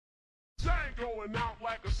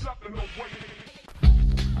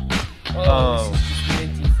Oh, this is just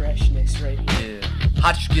minty freshness right here. Yeah.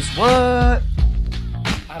 Hotch, guess what?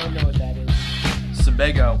 I don't know what that is.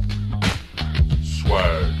 Sebago.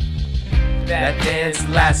 Swag. That dance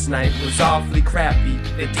last night was awfully crappy.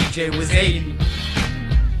 The DJ was 80.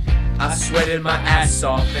 I sweated my ass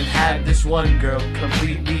off and had this one girl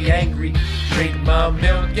completely angry. Drink my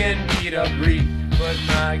milk and beat up Reed. But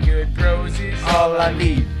my good bros is all I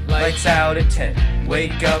need. Lights out at 10,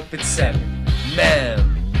 wake up at 7. Man,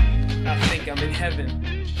 I think I'm in heaven.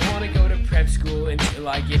 I wanna go to prep school until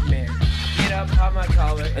I get married. Get up, pop my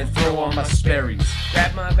collar, and throw on my Sperry's.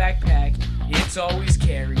 grab my backpack, it's always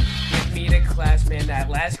carried. Get me to class, man, that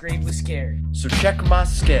last grade was scary. So check my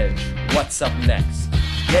sketch. What's up next?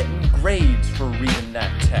 Getting grades for reading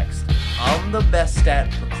that text. I'm the best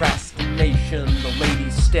at procrastination. The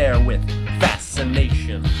ladies stare with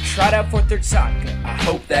fascination. Tried out for third soccer, I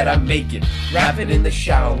hope that I make it. Rapping in the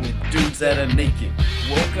shower with dudes that are naked.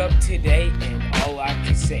 woke up today and all I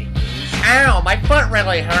can say is, Ow, my foot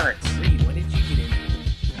really hurts. Reed, what did you get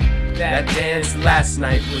into? That dance last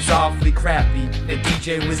night was awfully crappy. The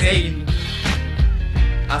DJ was 80.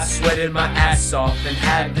 I sweated my ass off and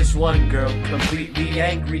had this one girl completely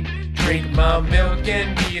angry. Drink my milk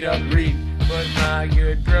and beat up Reed. But my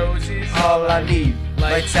good bros is All I need,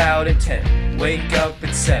 lights out at 10, wake up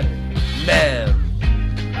at 7. Man,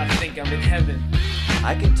 I think I'm in heaven.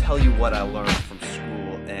 I can tell you what I learned from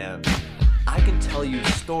school, and I can tell you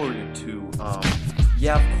a story or two.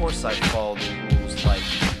 Yeah, of course I follow the rules like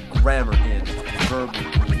grammar and verbal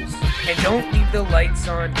rules. And don't leave the lights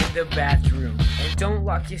on in the bathroom. And don't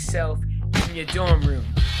lock yourself in your dorm room.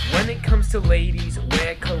 When it comes to ladies,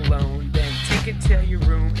 wear cologne. Then take her to your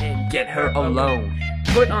room and Get her alone.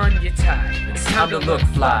 Put on your tie. It's time to look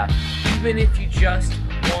fly. Even if you just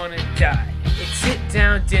wanna die. It's sit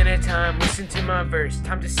down dinner time, listen to my verse.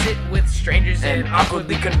 Time to sit with strangers and And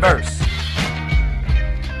awkwardly converse.